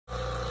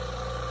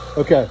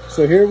Okay,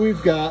 so here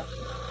we've got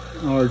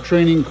our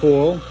training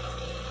coil.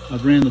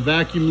 I've ran the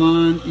vacuum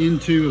line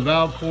into a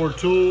valve core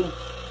tool,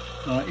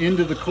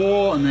 into the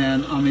coil, and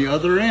then on the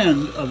other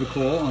end of the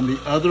coil, on the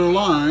other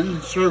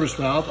line, service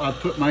valve, I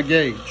put my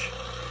gauge.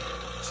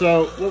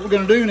 So what we're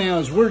gonna do now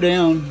is we're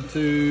down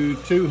to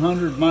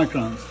 200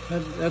 microns.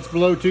 That's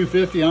below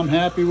 250, I'm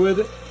happy with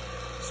it.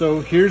 So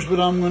here's what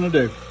I'm gonna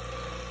do.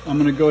 I'm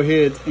gonna go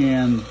ahead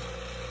and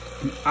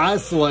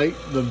isolate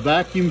the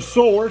vacuum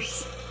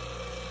source,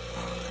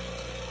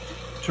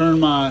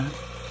 turn my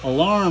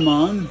alarm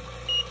on,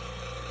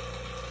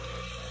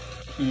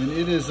 and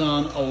it is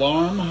on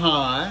alarm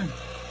high.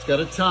 It's got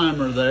a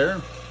timer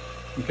there.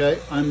 Okay,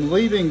 I'm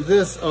leaving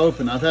this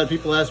open. I've had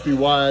people ask me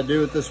why I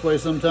do it this way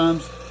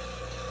sometimes.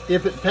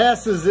 If it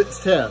passes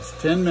its test,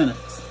 10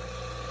 minutes,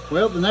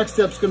 well, the next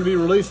step's going to be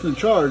releasing the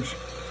charge.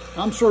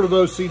 I'm sort of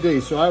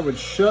OCD, so I would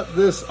shut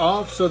this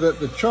off so that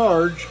the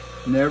charge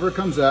never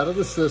comes out of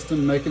the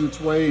system, making its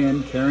way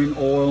in, carrying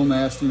oil,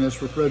 nastiness,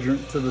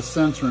 refrigerant to the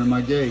sensor in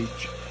my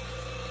gauge.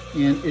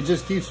 And it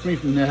just keeps me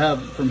from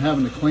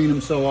having to clean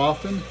them so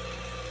often.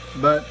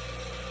 But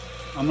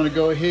I'm going to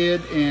go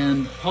ahead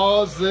and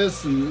pause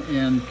this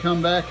and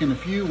come back in a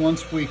few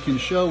once we can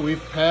show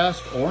we've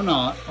passed or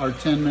not our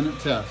 10-minute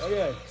test.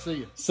 Okay, see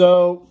you.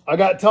 So I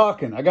got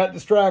talking, I got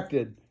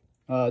distracted.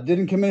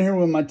 Didn't come in here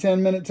when my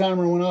 10-minute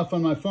timer went off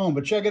on my phone,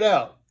 but check it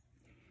out.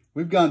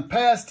 We've gone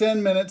past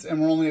 10 minutes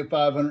and we're only at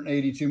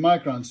 582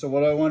 microns. So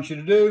what I want you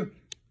to do,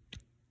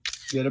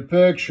 get a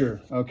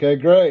picture. Okay,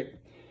 great.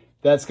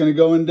 That's going to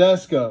go in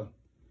Desco.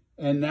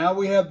 And now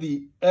we have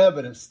the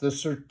evidence, the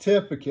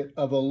certificate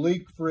of a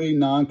leak-free,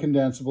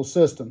 non-condensible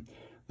system.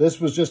 This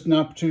was just an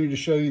opportunity to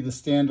show you the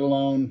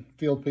standalone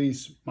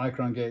Fieldpiece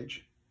Micron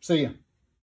gauge. See ya.